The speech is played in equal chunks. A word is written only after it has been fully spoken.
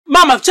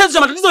mama, chanzo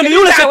cha matatizo ni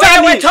yule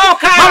shetani.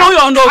 Mama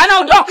huyo aondoka.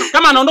 Anaondoka.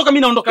 Kama anaondoka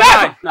mimi naondoka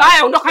naye.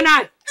 Haya, ondoka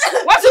naye.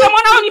 Wewe si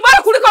mwanao ni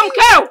bora kuliko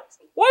mkeo.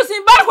 Wewe si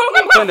bora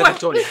kuliko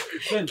mkeo.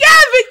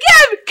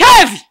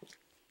 Kevi.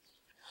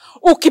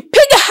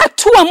 Ukipiga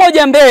hatua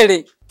moja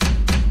mbele,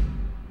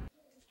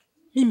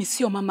 mimi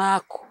sio mama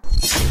yako.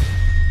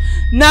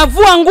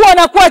 Navua nguo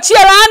na kuachia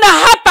laana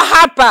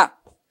hapa.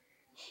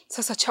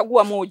 Sasa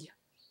chagua moja.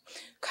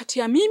 Kati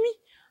ya mimi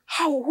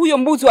au huyo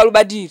mbuzi wa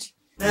Rubadili.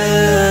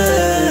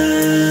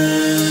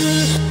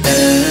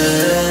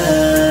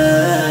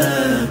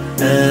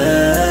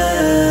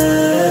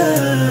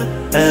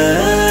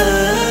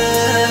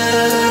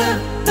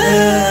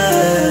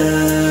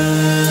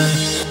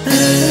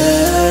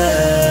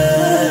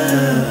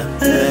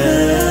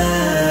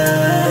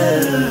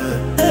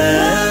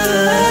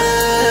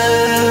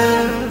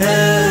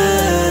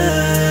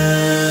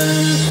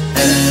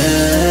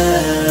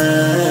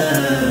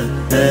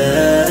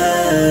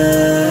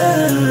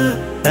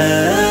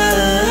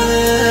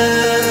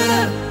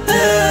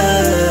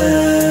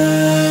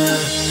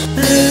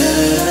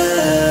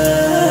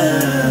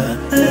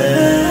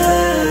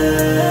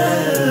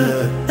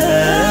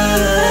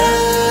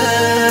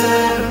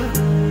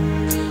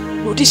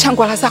 Rudisha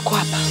ngwala zako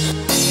hapa.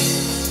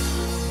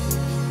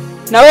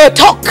 Na wewe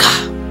toka.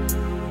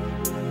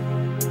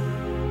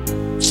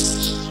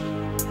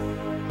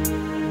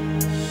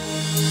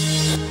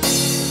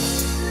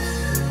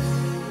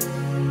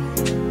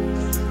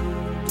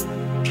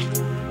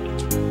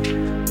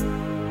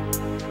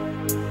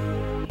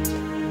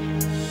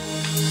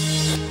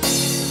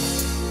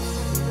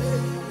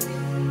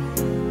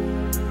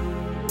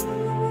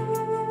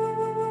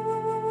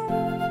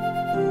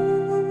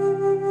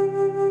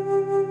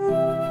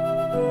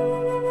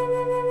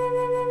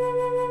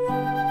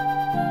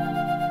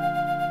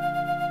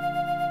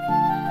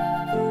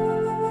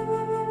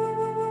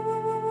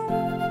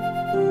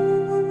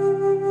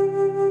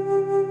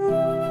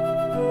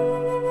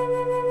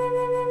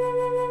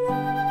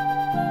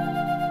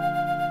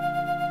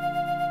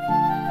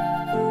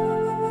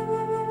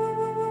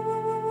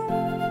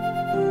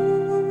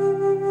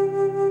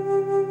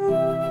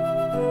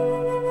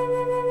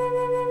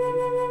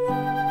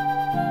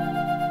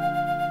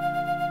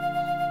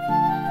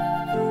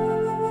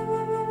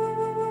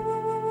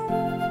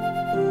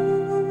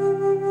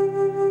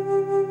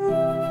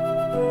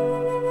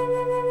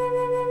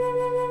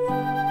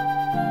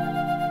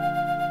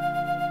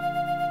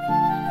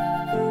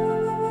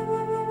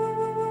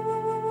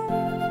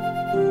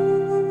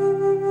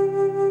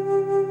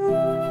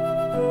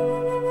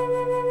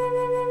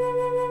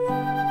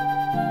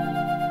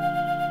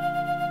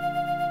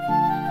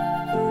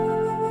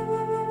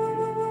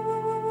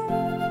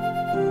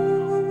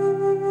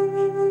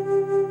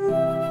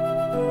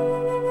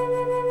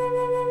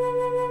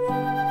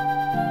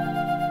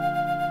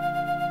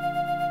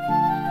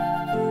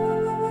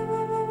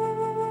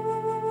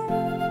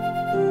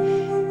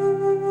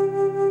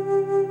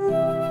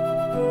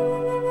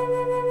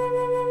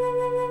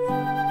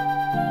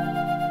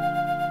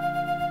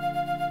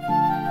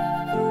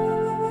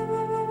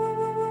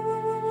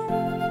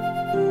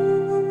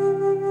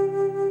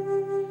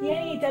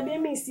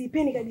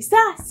 Siipendi kabisa,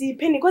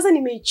 siipendi. Kwanza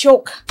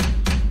nimeichoka.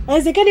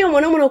 Haiwezekani wewe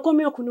mwanaume unakuwa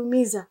mimi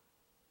kunumiza.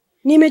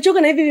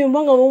 Nimechoka na hivi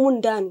vimbonga humu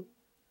ndani.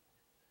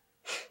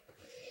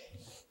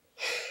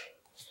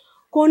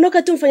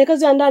 Kuondoka tu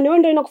mfanyakazi wa ndani, wewe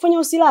ndio inakufanya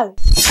usilale.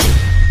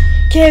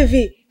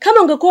 Kevi,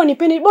 kama ungekuwa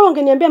unipendi, bora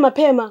ungeniambia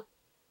mapema.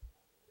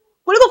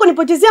 Kuliko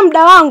kunipotezea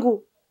muda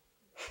wangu.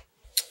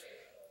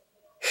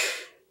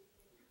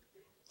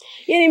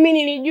 Yaani mimi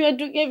nilijua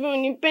tu Kevi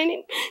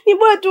unipendi. Ni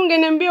bora tu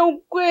ungeniambia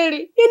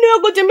ukweli. Yaani wewe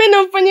kutembea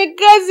na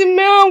mfanyakazi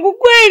mume wangu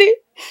kweli.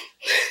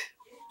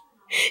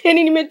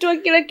 Yaani nimetoa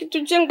kila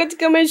kitu changu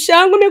katika maisha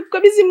yangu na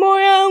kukabidhi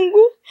moyo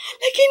wangu.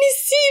 Lakini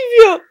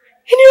sivyo.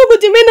 Yaani wewe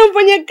kutembea na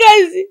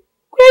mfanyakazi.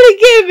 Kweli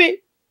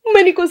Kevi,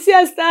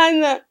 umenikosea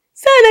sana.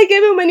 Sana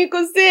Kevi,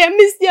 umenikosea.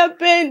 Mimi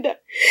sijapenda.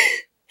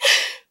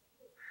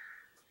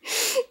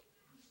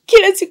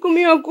 Kila siku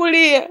mimi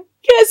wakulia.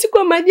 Kila siku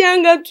wa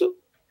majanga tu.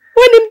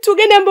 Wewe ni mtu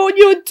gani ambaye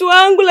hujui utu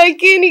wangu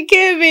lakini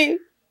Kevin?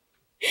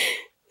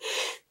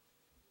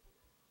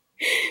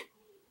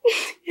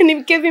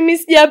 Yaani Kevin mimi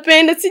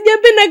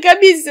sijapenda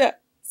kabisa.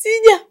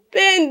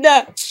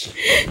 Sijapenda.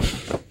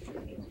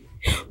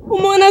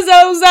 Umeona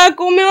dharau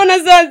zako, umeona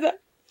sasa.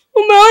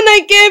 Umeona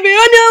Kevin,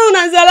 yaani wewe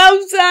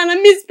unadharau sana.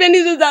 Mimi sipendi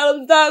hizo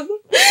dharau zako.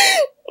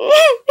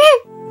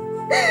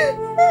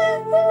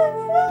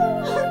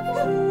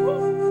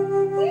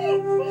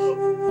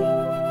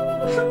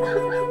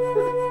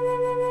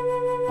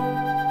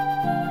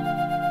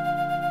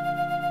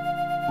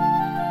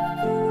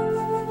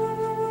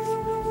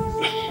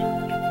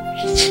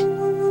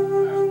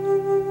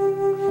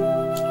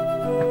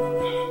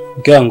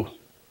 Mke wangu.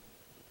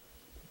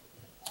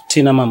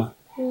 Tina mama.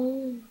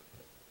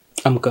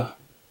 Amka.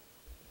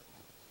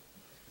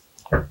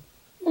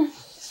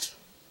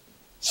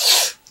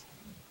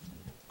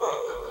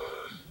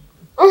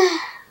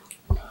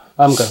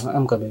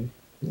 Amka baby.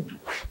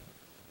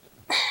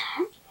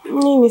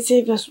 Nini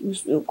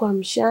sasa kwa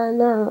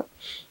mshana?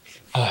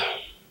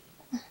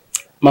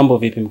 Mambo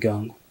vipi mke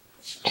wangu?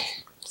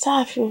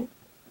 Safi.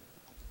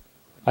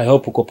 I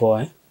hope uko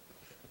poa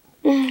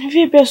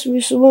Vipi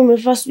asubuhi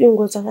umevaa sijui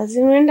nguo za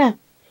kazi unaenda?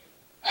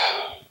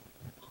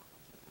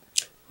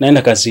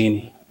 Naenda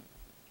kazini.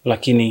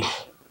 Lakini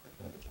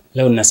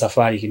leo nina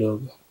safari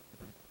kidogo.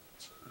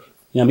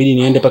 Inabidi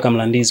niende paka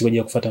Mlandizi kwa ajili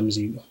ya kufuata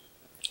mzigo.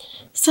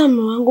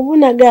 Sama wangu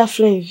mbona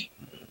ghafla hivi?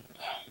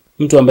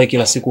 Mtu ambaye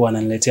kila siku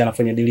ananiletea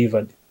anafanya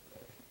delivered.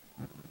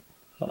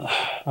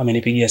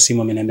 Amenipigia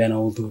simu ameniambia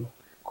na udhuru.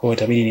 Kwa hiyo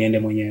itabidi niende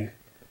mwenyewe.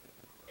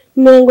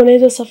 Mume wangu na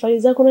hizo safari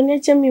zako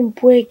unaniacha mimi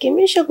mpweke.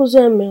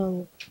 Nimeshakuzoea mume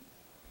wangu.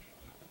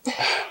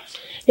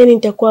 Yaani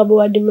nitakuwa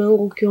bored mume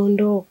wangu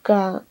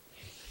ukiondoka.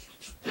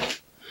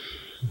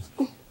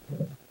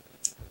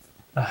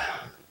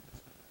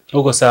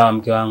 Uko sawa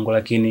mke wangu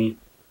lakini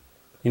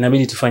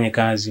inabidi tufanye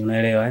kazi,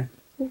 unaelewa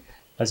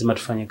Lazima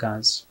tufanye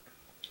kazi.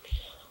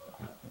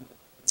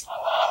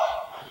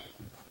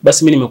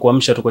 Basi mimi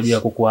nimekuamsha tu kwa ajili ya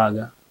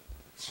kukuaga.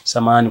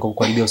 Samahani kwa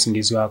kukaribia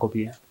usingizi wako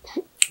pia.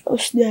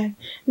 Usijali.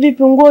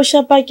 Vipi nguo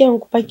ushapaki au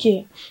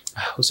nikupakie?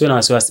 Usiwe na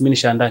wasiwasi, mimi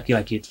nishaandaa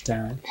kila kitu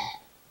tayari.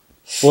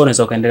 Wewe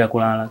unaweza kaendelea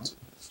kulala tu.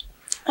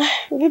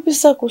 Vipi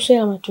sasa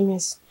kushare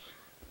matumizi?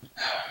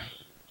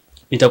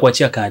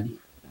 Nitakuachia kadi.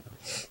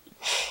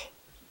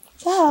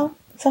 Sawa,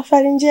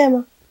 safari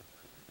njema.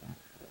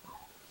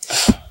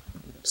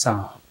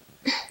 Sawa.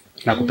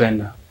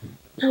 Nakupenda.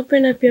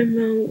 Nakupenda pia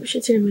mume wangu.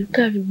 Shati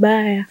nimekaa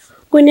vibaya.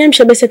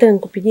 Kuniamsha basi hata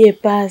nikupigie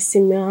pasi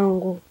mume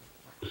wangu.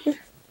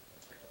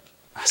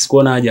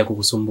 Sikuona haja ya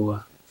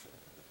kukusumbua.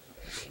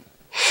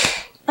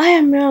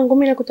 Haya mume wangu,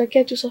 mimi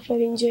nakutakia tu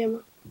safari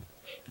njema.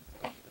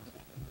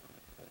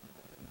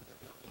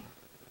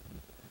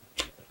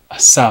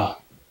 Sawa.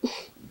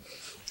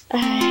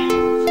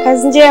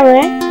 Kazi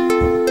njema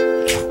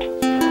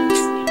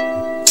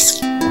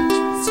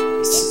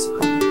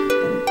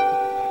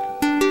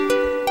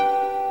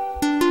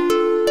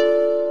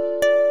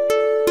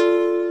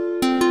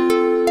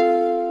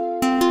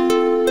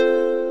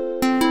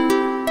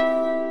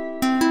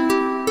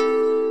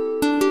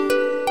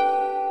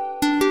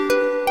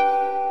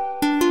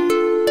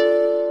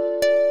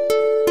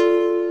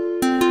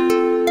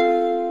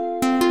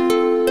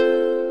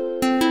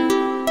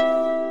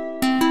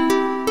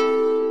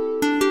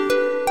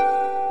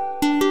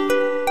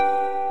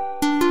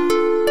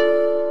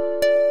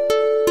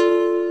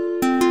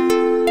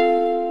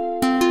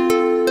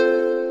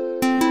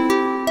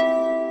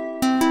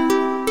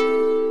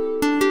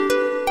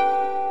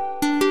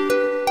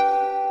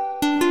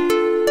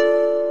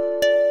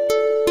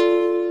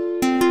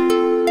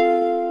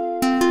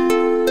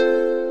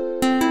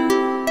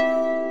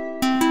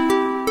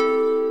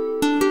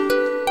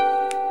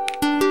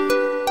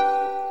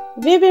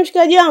Vipi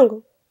mshikaji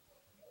wangu?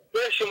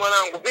 Fresh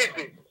mwanangu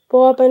vipi?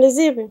 Poa pande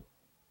zipi?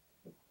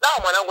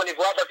 Mwanangu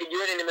niko hapa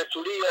kijiweni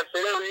nimetulia,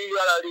 selewi hili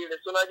wala lile.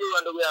 Si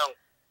unajua ndugu yangu.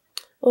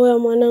 Oya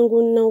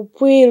mwanangu nina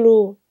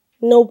upwilu.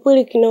 Nina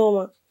upwili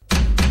kinoma.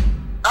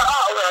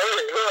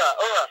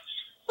 Oya.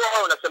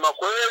 Kwa unasema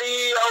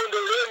kweli au ndio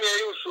leo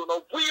ya Yusuf na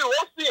upwilu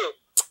au sio?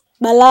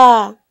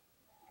 Balaa.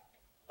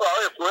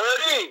 Wewe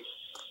kweli?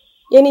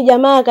 Yaani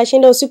jamaa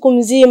akashinda usiku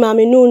mzima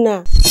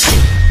amenuna.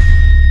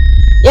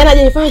 Yaani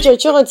hajafanya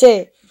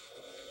chochote.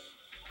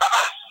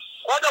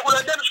 Kwanza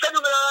kuna ndio mshikaji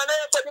umelala naye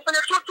kwa kufanya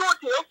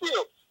chochote, au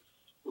sio?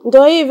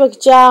 Ndio hivyo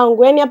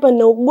kichangu. Yaani hapa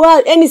nina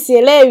ubwa, yaani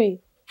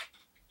sielewi.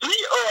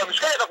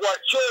 Mshikaji atakuwa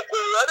choko.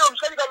 Yaani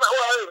mshikaji kama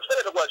wewe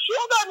mshikaji atakuwa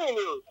shoga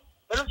nini?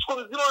 Yaani siku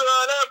mzima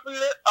umelala naye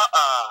vile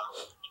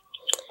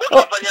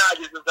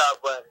Unafanyaje sasa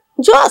hapa?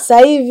 Njoo sasa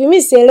hivi,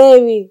 mimi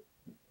sielewi.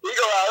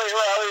 Hiyo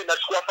wewe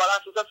nachukua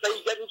farasi sasa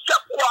hivi yani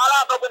chakwa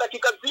haraka kwa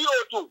dakika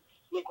 0 tu.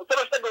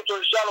 Nikusema sasa ndio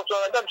tunashalo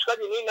tunaandaa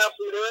mshikaji nini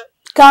hapo ile.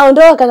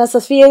 Kaondoka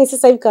kasafiri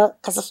sasa hivi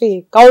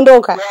kasafiri.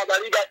 Kaondoka.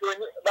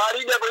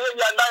 Baridi hapo yeye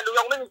jiandae ndugu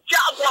yangu mimi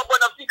chapo hapo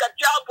nafika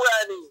chapo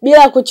yani.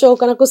 Bila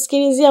kuchoka na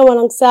kusikilizia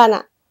mwanangu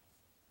sana.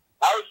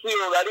 Au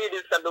sio baridi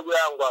sasa ndugu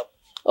yangu hapo.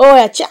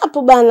 Oya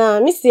chapo bana,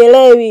 mimi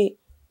sielewi.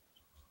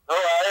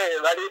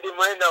 Baridi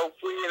mwenda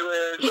upwili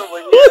wewe sio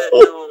mwenyewe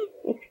tu.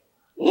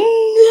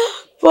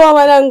 Poa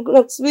mwanangu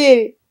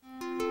nakusubiri.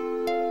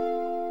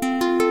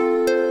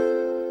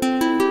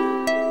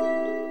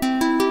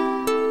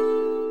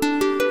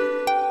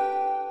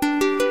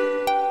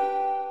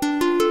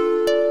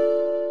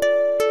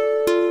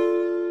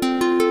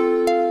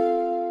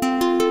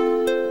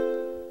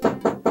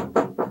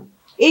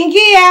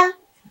 Ingia.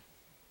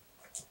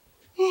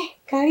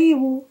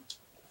 Karibu.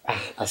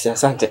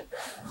 Asante.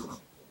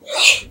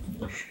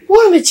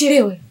 Wewe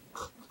umechelewa.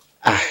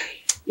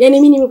 Yaani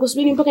mimi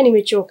nimekusubiri mpaka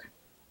nimechoka.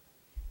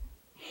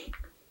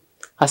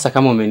 Hasa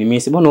kama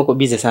umenimisi, mbona uko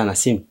busy sana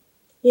simu?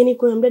 Yaani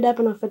kuna mdada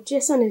hapa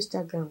nafuatia sana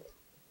Instagram.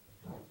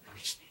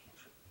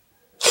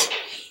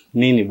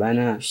 Nini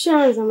bana?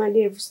 Shanza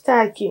madevu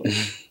staki.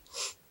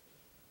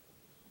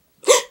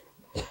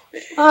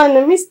 Na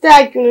mimi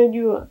staki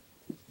unajua.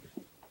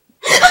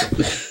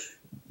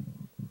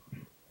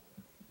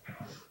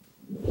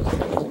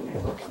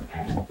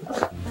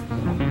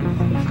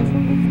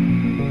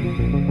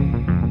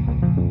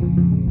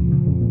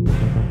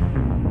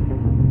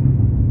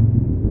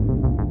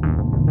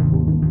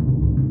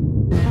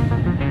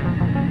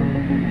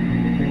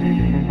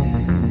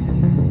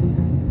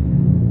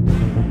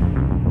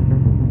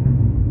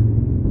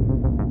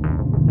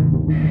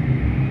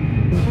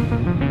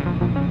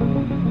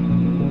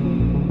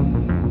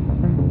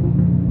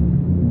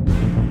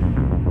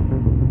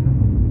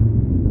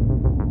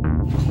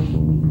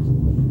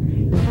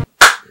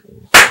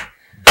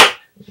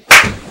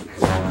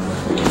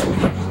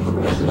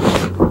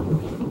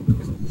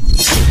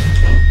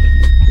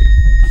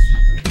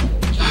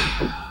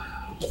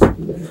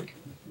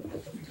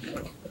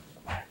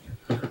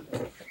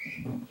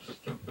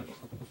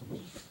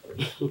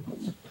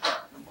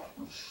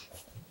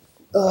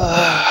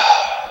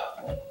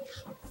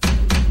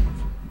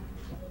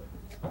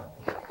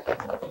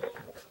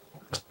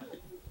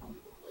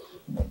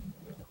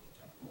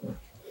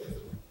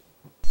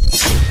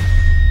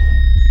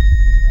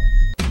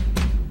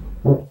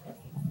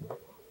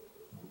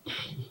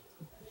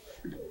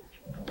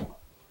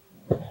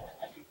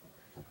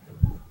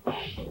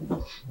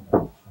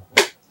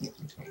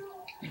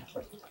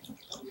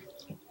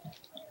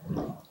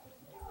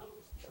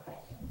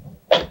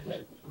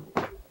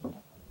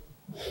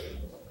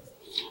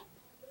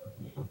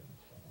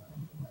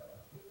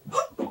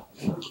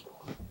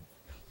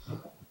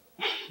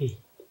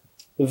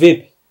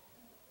 Vipi?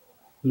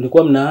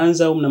 Mlikuwa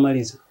mnaanza au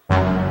mnamaliza?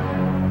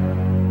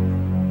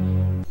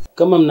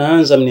 Kama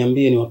mnaanza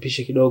mniambie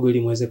niwapishe kidogo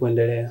ili muweze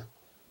kuendelea.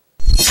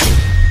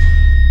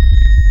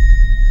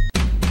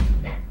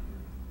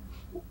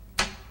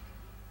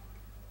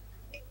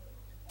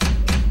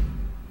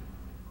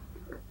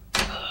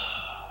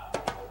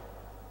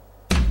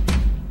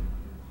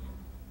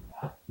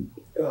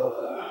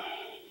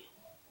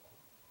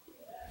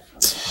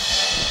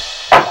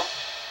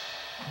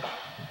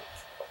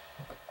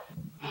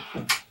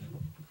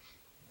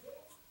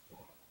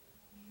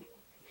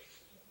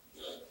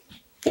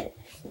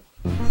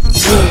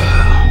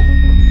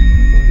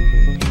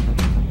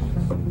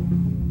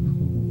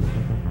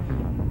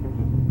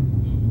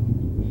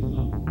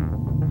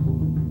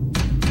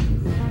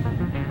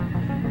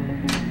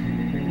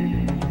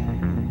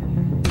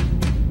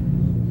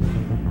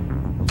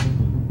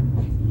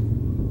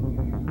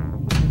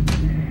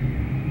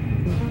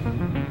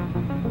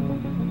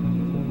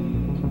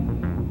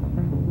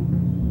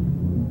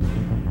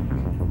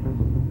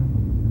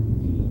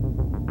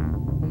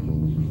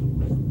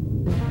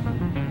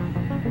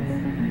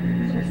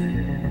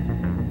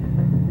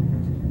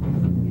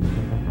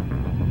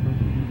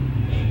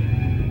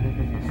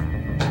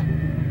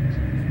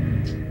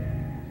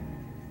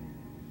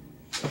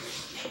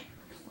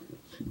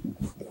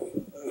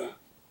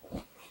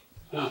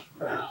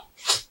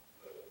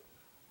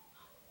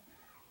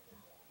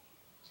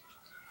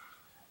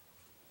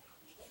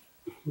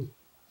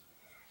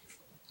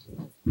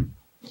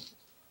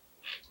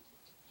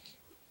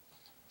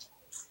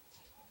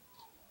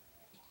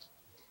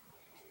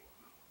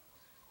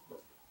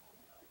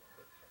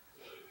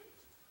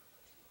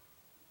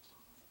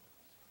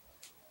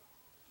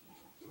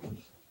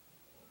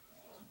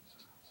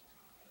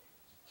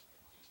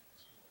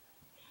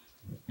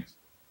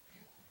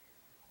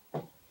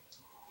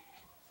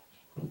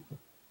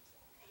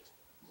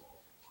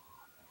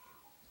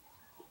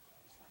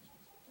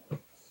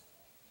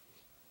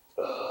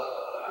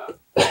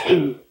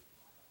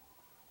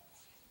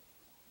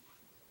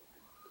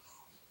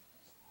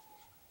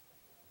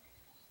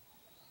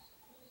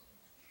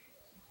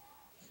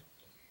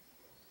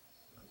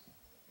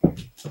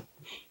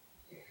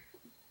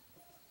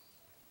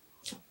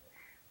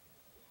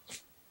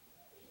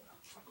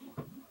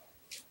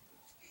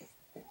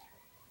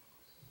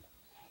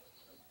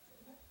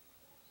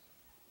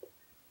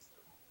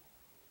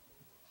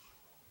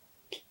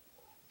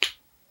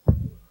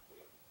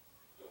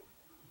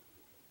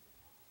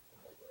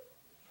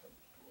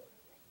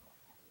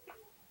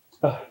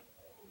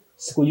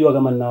 Sikujua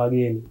kama nina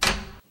wageni.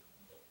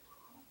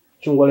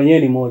 Chungwa lenyewe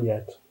ni moja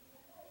tu.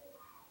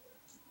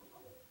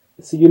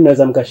 Sijui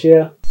mnaweza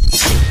mkashare.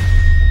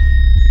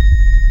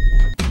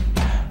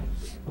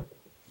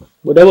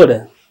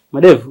 Boda,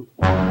 madevu.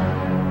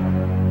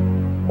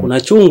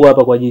 Kuna chungwa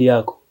hapa kwa ajili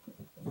yako.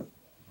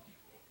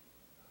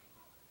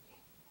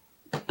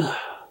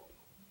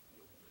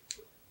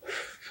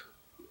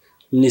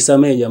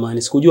 Mnisamee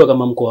jamani, sikujua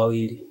kama mko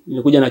wawili.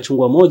 Nilikuja na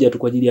chungwa moja tu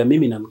kwa ajili ya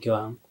mimi na mke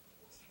wangu.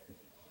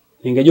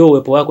 Ningejua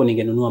uwepo wako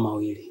ningenunua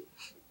mawili.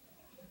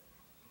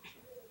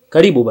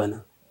 Karibu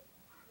bana.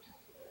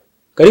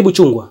 Karibu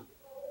chungwa.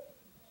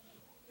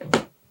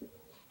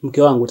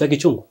 Mke wangu, utaki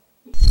chungwa?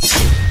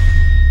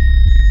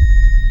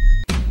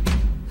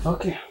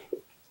 Okay.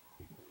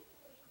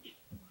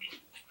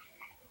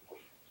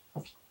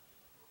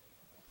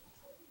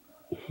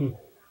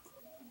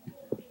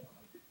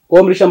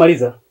 Wewe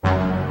mlishamaliza?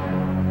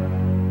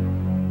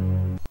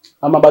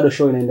 Ama bado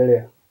show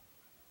inaendelea?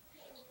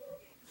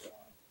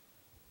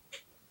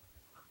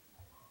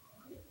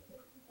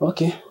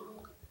 Okay.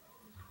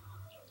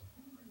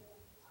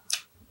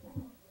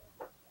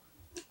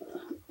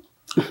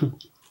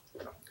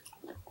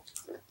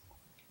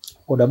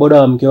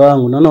 Boda wa mke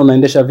wangu, naona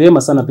unaendesha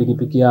vyema sana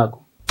pikipiki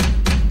yako.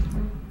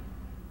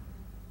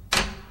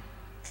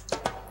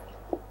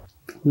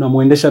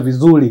 Unamuendesha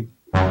vizuri.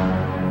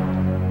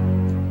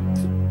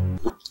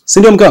 Si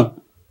ndio mke wangu?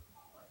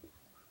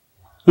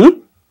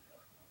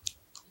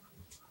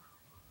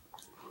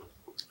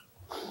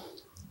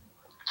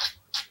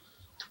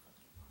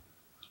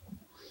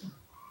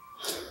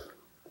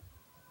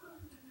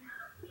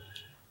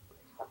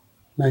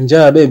 Na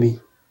njaa baby.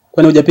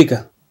 Kwani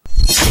hujapika?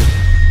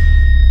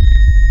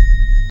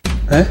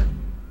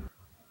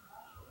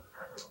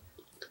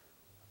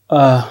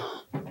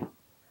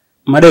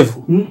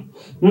 Madevu.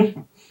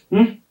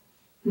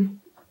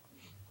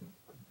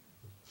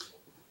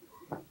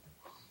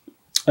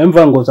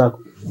 Emvaa nguo zako.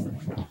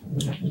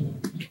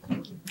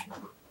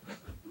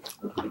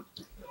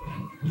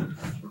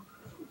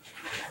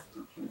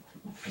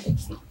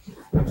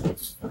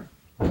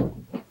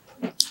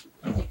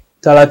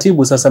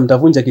 Taratibu sasa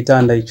mtavunja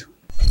kitanda hicho.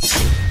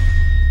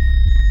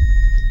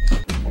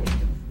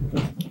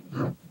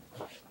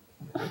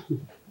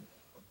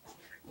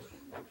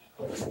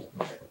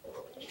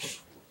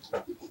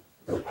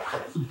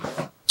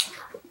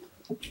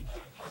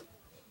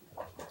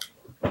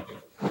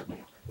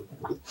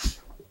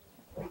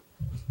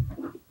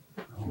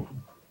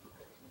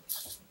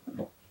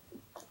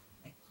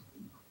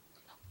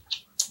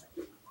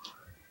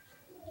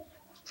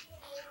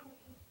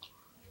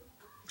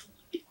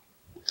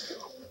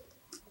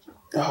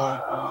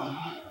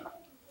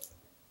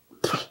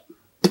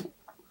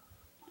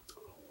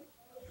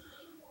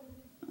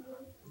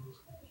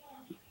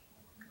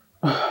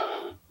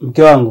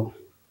 Mke wangu,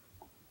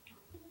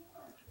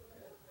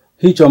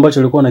 hicho ambacho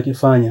ulikuwa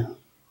unakifanya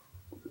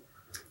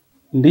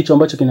ndicho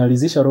ambacho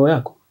kinalizisha roho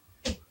yako?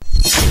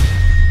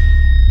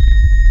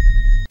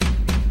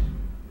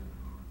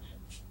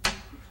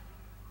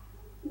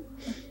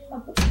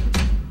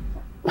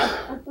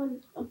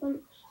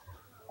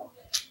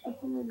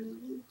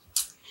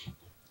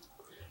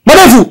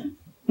 Marefu!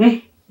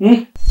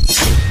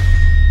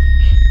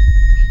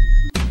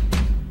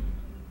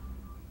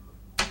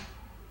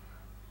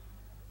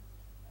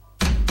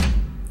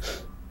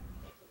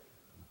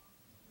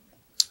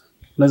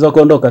 Unaweza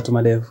kuondoka tu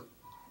Madevu.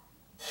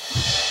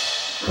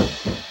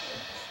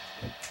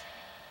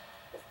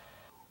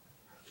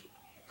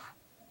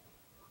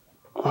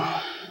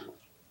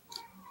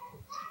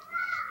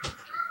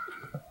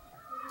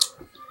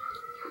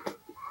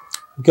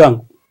 Mke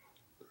wangu,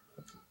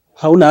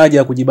 hauna haja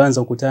ya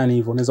kujibanza ukutani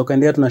hivyo. Unaweza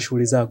kaendelea tu na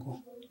shughuli zako.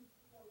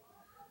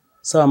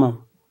 Sawa mama?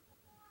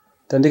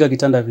 Tandika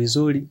kitanda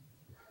vizuri.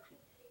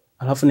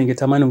 Alafu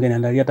ningetamani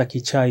ungeniandalia hata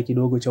kichai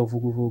kidogo cha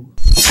uvuguvugu.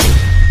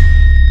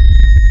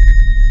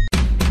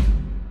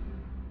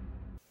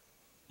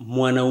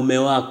 Mwanaume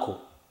wako,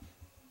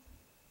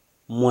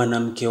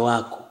 mwanamke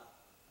wako,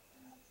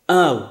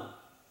 au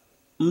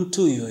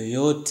mtu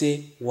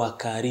yoyote wa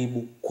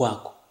karibu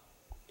kwako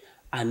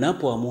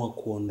anapoamua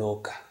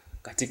kuondoka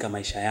katika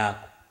maisha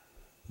yako,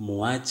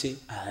 muache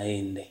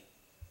aende.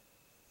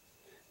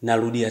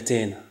 Narudia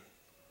tena,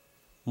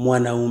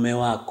 mwanaume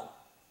wako,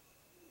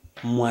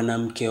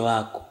 mwanamke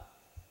wako,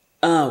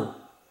 au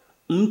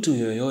mtu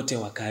yoyote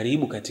wa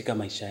karibu katika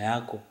maisha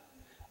yako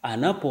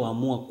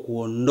anapoamua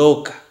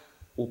kuondoka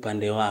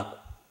upande wako,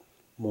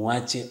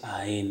 muache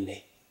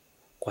aende.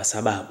 Kwa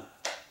sababu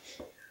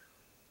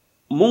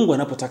Mungu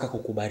anapotaka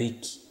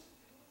kukubariki,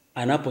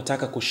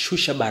 anapotaka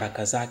kushusha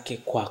baraka zake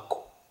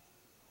kwako,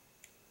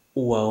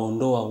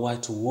 uwaondoa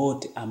watu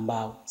wote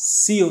ambao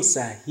sio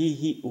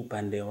sahihi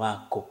upande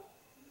wako.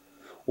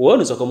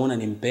 Unaweza kumuona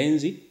ni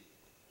mpenzi,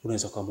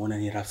 unaweza kumuona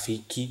ni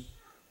rafiki,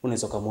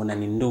 unaweza kumuona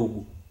ni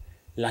ndugu,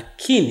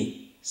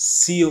 lakini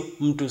sio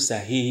mtu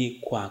sahihi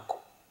kwako.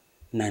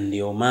 Na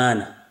ndio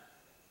maana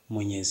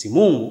Mwenyezi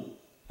Mungu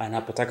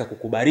anapotaka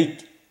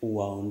kukubariki,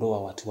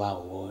 uwaondoa watu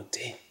wao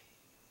wote.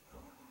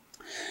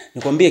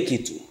 Nikwambie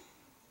kitu,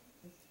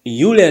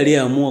 yule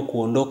aliyeamua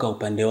kuondoka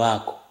upande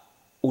wako,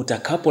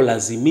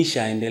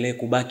 utakapolazimisha aendelee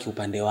kubaki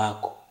upande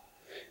wako,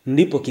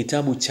 ndipo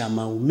kitabu cha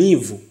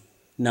maumivu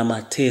na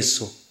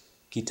mateso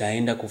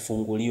kitaenda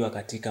kufunguliwa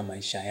katika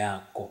maisha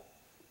yako.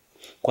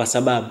 Kwa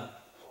sababu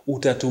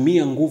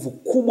utatumia nguvu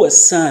kubwa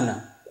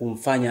sana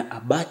kumfanya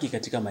abaki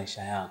katika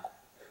maisha yako.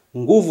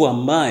 Nguvu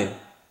ambayo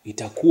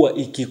itakuwa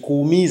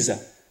ikikuumiza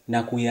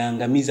na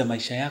kuyaangamiza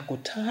maisha yako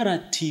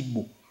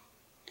taratibu.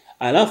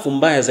 Alafu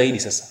mbaya zaidi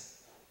sasa,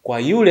 kwa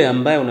yule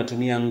ambaye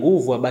unatumia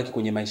nguvu abaki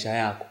kwenye maisha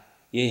yako,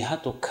 yeye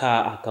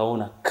hatokaa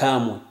akaona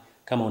kamwe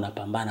kama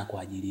unapambana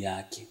kwa ajili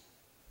yake.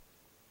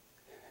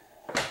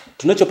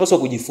 Tunachopaswa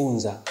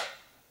kujifunza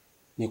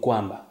ni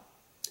kwamba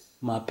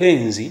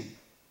mapenzi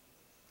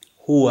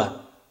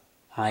huwa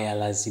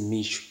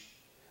hayalazimishwi.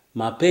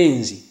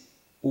 Mapenzi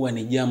huwa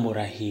ni jambo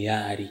la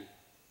hiari.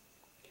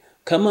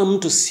 Kama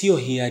mtu sio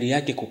hiari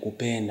yake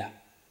kukupenda,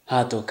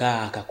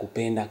 hatokaa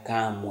akakupenda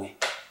kamwe.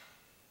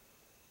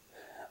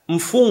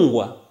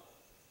 Mfungwa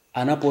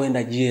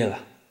anapoenda jela,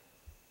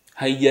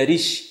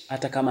 haijalishi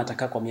hata kama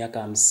atakaa kwa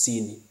miaka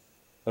 50,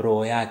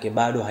 roho yake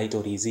bado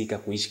haitoridhika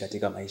kuishi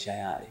katika maisha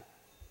yale.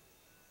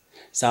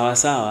 Sawa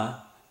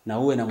sawa na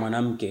uwe na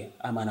mwanamke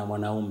ama na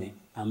mwanaume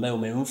ambaye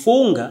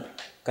umemfunga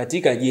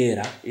katika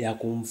jela ya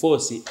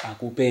kumforce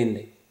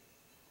akupende.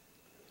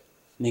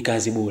 Ni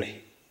kazi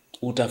bure.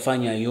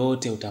 Utafanya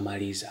yote,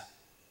 utamaliza.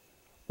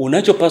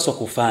 Unachopaswa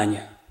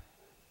kufanya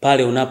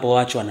pale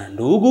unapoachwa na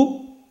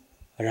ndugu,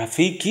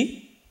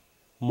 rafiki,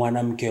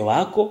 mwanamke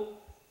wako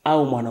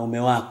au mwanaume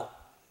wako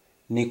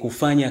ni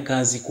kufanya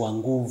kazi kwa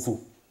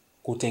nguvu,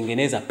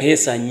 kutengeneza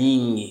pesa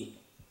nyingi,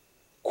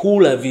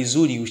 kula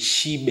vizuri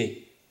ushibe,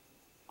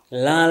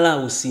 lala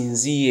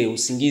usinzie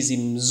usingizi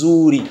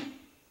mzuri,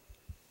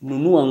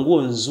 nunua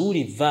nguo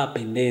nzuri, vaa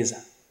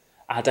pendeza.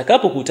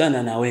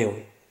 Atakapokutana na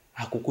wewe,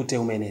 akukute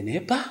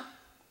umenenepa,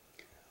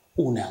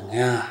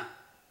 unang'aa,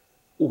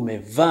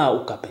 umevaa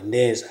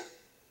ukapendeza,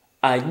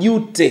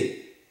 ajute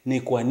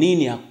ni kwa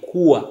nini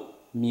hakuwa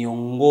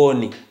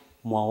miongoni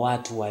mwa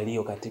watu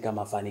walio katika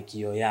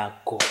mafanikio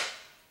yako.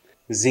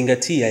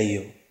 Zingatia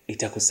hiyo,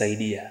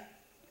 itakusaidia.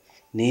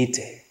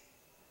 Niite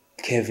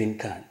Kevin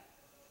Khan,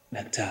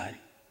 daktari.